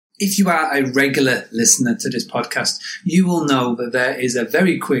If you are a regular listener to this podcast, you will know that there is a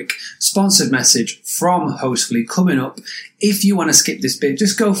very quick sponsored message from Hostfully coming up. If you want to skip this bit,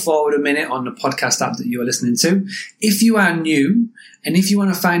 just go forward a minute on the podcast app that you are listening to. If you are new and if you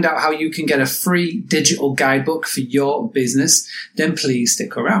want to find out how you can get a free digital guidebook for your business, then please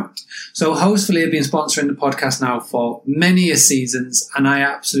stick around. So Hostfully have been sponsoring the podcast now for many seasons, and I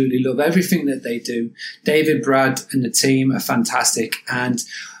absolutely love everything that they do. David, Brad and the team are fantastic, and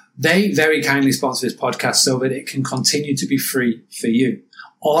they very kindly sponsor this podcast so that it can continue to be free for you.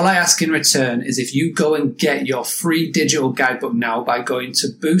 All I ask in return is if you go and get your free digital guidebook now by going to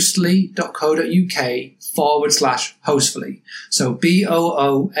boostly.co.uk/hostfully. So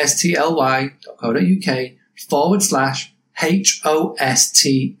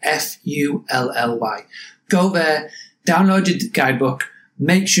boostly.co.uk/hostfully. Go there, download your guidebook,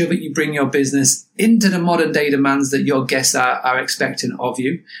 make sure that you bring your business into the modern day demands that your guests are expecting of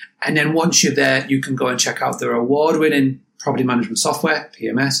you. And then once you're there, you can go and check out their award-winning property management software,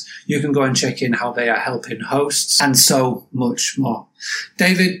 PMS. You can go and check in how they are helping hosts and so much more.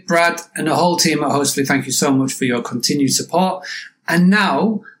 David, Brad, and the whole team at Hostfully, thank you so much for your continued support. And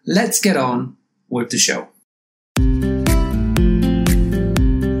now let's get on with the show.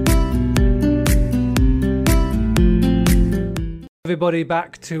 Everybody,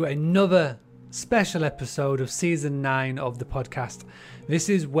 back to another special episode of season 9 of the podcast. This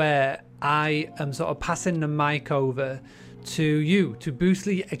is where I am sort of passing the mic over to you, to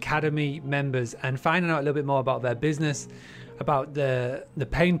Boostly Academy members, and finding out a little bit more about their business, about the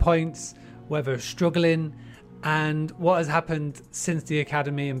pain points, where they're struggling, and what has happened since the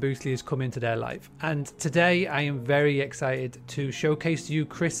Academy and Boostly has come into their life. And today I am very excited to showcase to you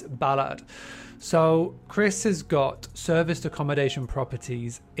Chris Ballard. So Chris has got serviced accommodation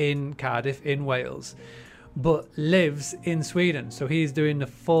properties in Cardiff, in Wales, but lives in Sweden. So he's doing the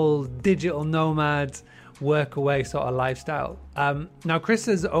full digital nomad, work away sort of lifestyle. Now Chris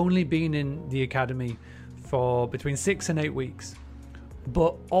has only been in the Academy for between 6 and 8 weeks,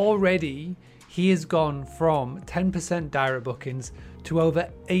 but already he has gone from 10% direct bookings to over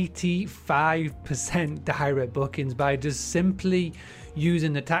 85% direct bookings by just simply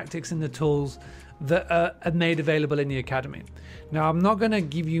using the tactics and the tools that are made available in the Academy. Now, I'm not going to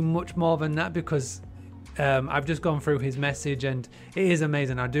give you much more than that because I've just gone through his message and it is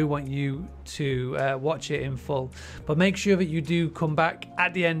amazing. I do want you to watch it in full, but make sure that you do come back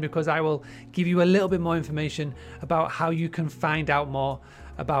at the end because I will give you a little bit more information about how you can find out more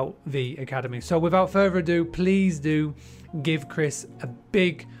about the Academy. So without further ado, please do give Chris a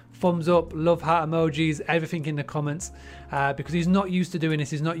big thumbs up, love heart emojis, everything in the comments, because he's not used to doing this.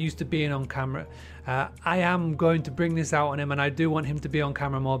 He's not used to being on camera. I am going to bring this out on him, and I do want him to be on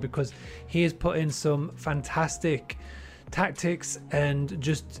camera more because he has put in some fantastic tactics and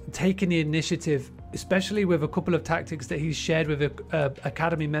just taking the initiative, especially with a couple of tactics that he's shared with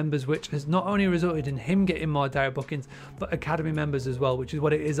Academy members, which has not only resulted in him getting more direct bookings, but Academy members as well, which is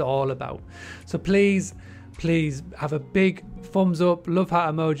what it is all about. So please have a big thumbs up, love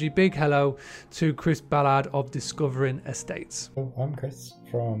heart emoji, big hello to Chris Ballard of Discovering Estates. So I'm Chris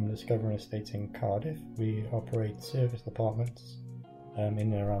from Discovering Estates in Cardiff. We operate serviced apartments in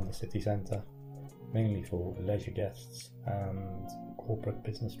and around the city centre, mainly for leisure guests and corporate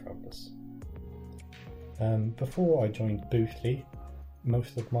business travellers. Before I joined Boostly,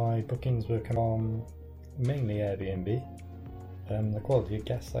 most of my bookings were from mainly Airbnb. The quality of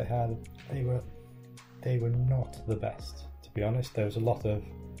guests I had, they were not the best, to be honest. There was a lot of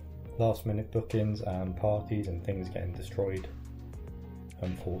last minute bookings and parties and things getting destroyed,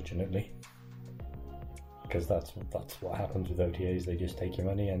 unfortunately, because that's what happens with OTAs. They just take your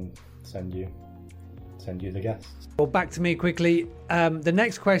money and send you the guests. Well, back to me quickly. The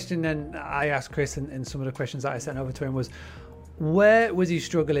next question then I asked Chris, and some of the questions that I sent over to him was, where was he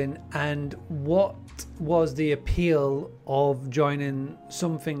struggling and what was the appeal of joining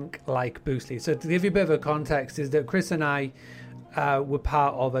something like Boostly? So to give you a bit of a context is that Chris and I were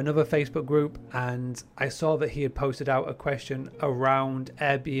part of another Facebook group, and I saw that he had posted out a question around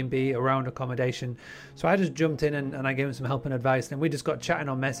Airbnb, around accommodation. So I just jumped in and I gave him some help and advice, and we just got chatting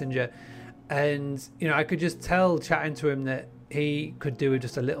on Messenger. And, you know, I could just tell chatting to him that he could do with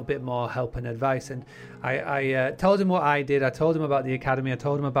just a little bit more help and advice. And I told him what I did. I told him about the Academy. I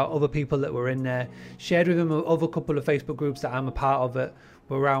told him about other people that were in there, shared with him other couple of Facebook groups that I'm a part of that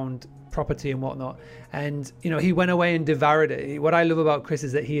were around property and whatnot. And, you know, he went away and devoured it. What I love about Chris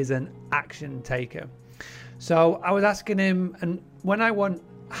is that he is an action taker. So I was asking him, and when I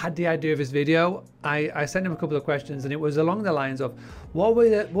had the idea of this video, I sent him a couple of questions, and it was along the lines of what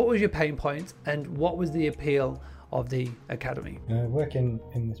was your pain point and what was the appeal of the academy. Working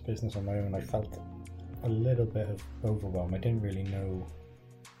in this business on my own, I felt a little bit of overwhelm. I didn't really know.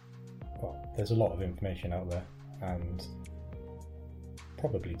 Well, there's a lot of information out there, and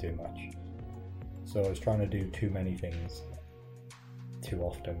probably too much. So I was trying to do too many things too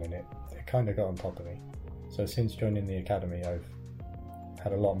often, and it kind of got on top of me. So since joining the academy, I've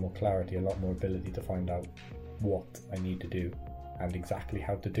had a lot more clarity, a lot more ability to find out what I need to do and exactly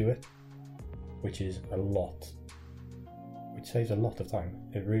how to do it, which is a lot, which saves a lot of time.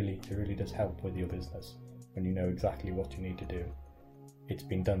 It really does help with your business when you know exactly what you need to do. It's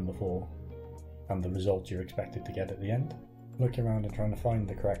been done before, and the results you're expected to get at the end. Looking around and trying to find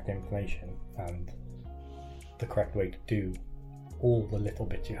the correct information and the correct way to do all the little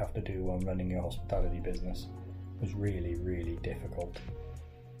bits you have to do when running your hospitality business was really difficult.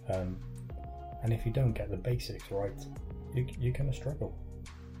 And if you don't get the basics right, you're going to struggle.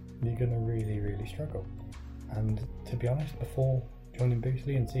 You're going to really struggle. And to be honest, before joining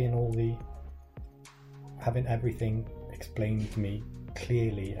Boostly and seeing having everything explained to me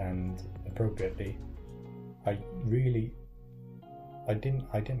clearly and appropriately, I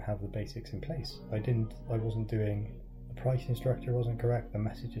didn't have the basics in place. I wasn't doing, the pricing structure wasn't correct, the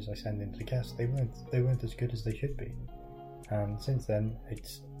messages I send into the guests, they weren't as good as they should be. And since then,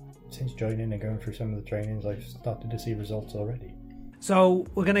 since joining and going through some of the trainings, I've started to see results already. So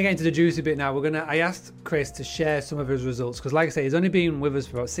we're going to get into the juicy bit now. I asked Chris to share some of his results, because like I say, he's only been with us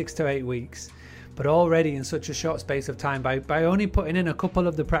for about 6 to 8 weeks, but already in such a short space of time, by only putting in a couple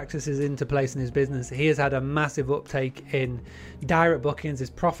of the practices into place in his business, he has had a massive uptake in direct bookings. His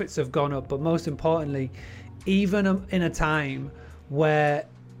profits have gone up, but most importantly, even in a time where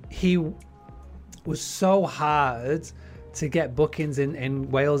he was so hard to get bookings in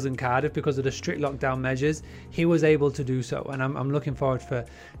Wales and Cardiff because of the strict lockdown measures, he was able to do so. And I'm looking forward for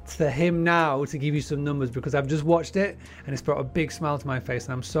him now to give you some numbers, because I've just watched it and it's brought a big smile to my face,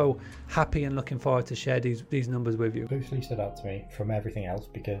 and I'm so happy and looking forward to share these numbers with you. Boostly stood out to me from everything else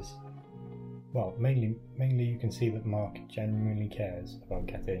because, well, mainly you can see that Mark genuinely cares about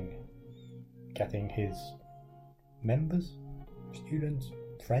getting his members, students,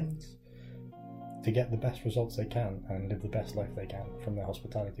 friends to get the best results they can and live the best life they can from their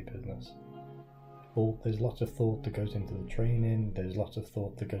hospitality business. Well, there's lots of thought that goes into the training, there's lots of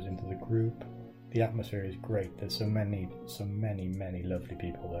thought that goes into the group. The atmosphere is great, there's so many lovely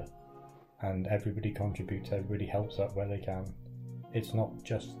people there, and everybody contributes, everybody helps out where they can. It's not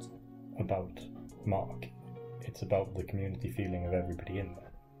just about Mark, it's about the community feeling of everybody in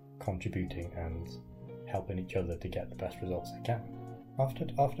there, contributing and helping each other to get the best results they can.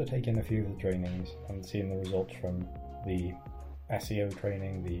 After taking a few of the trainings and seeing the results from the SEO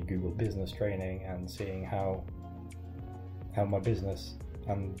training, the Google business training, and seeing how my business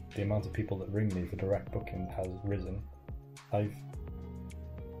and the amount of people that ring me for direct booking has risen, I've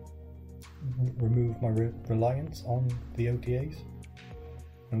removed my reliance on the OTAs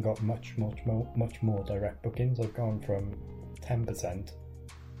and got much more direct bookings. I've gone from 10%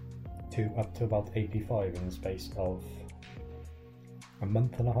 to up to about 85 in the space of a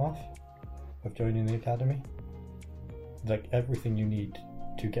month and a half of joining the academy. Like, everything you need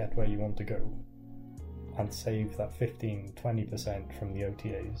to get where you want to go and save that 15-20% from the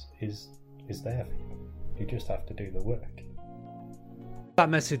OTAs is there for you. You just have to do the work. That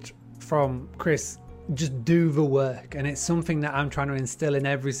message from Chris, just do the work, and it's something that I'm trying to instill in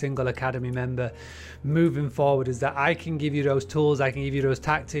every single academy member moving forward, is that I can give you those tools, I can give you those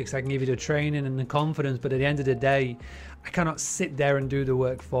tactics, I can give you the training and the confidence, but at the end of the day, I cannot sit there and do the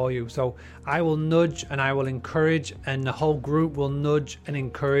work for you. So I will nudge and I will encourage, and the whole group will nudge and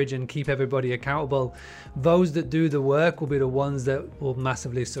encourage and keep everybody accountable. Those that do the work will be the ones that will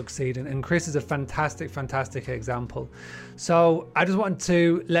massively succeed. And Chris is a fantastic example. So I just want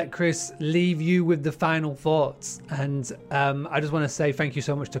to let Chris leave you with the final thoughts. And I just want to say thank you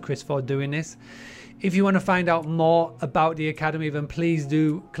so much to Chris for doing this. If you want to find out more about the Academy, then please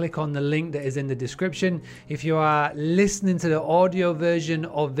do click on the link that is in the description. If you are listening to the audio version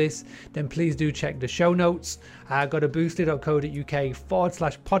of this, then please do check the show notes. Go to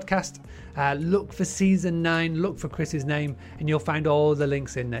boostly.co.uk/podcast. Look for season 9, look for Chris's name, and you'll find all the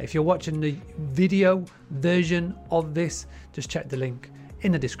links in there. If you're watching the video version of this, just check the link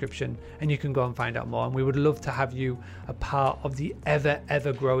in the description, and you can go and find out more. And we would love to have you a part of the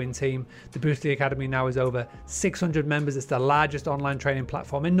ever growing team. The Boostly Academy now is over 600 members. It's the largest online training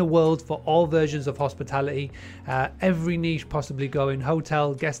platform in the world for all versions of hospitality, every niche possibly going: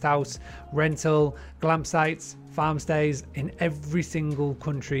 hotel, guest house, rental, glamp sites, farm stays, in every single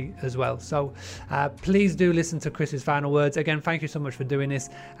country as well. So please do listen to Chris's final words. Again, thank you so much for doing this.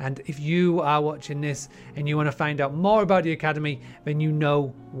 And if you are watching this and you want to find out more about the Academy, then you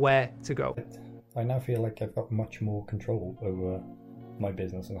know where to go. I now feel like I've got much more control over my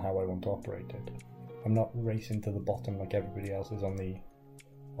business and how I want to operate it. I'm not racing to the bottom like everybody else is on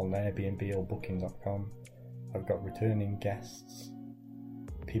Airbnb or Booking.com. I've got returning guests,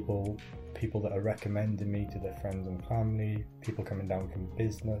 people that are recommending me to their friends and family, people coming down from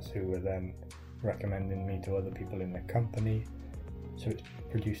business who are then recommending me to other people in their company. So it's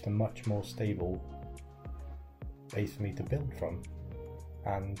produced a much more stable base for me to build from.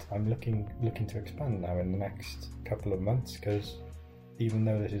 And I'm looking to expand now in the next couple of months, because even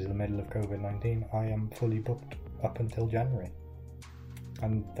though this is the middle of COVID-19, I am fully booked up until January.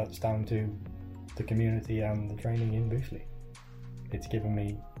 And that's down to the community and the training in Boostly. It's given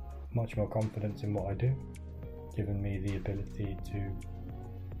me much more confidence in what I do, given me the ability to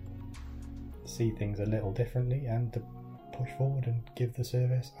see things a little differently and to push forward and give the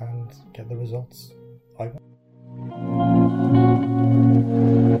service and get the results I want.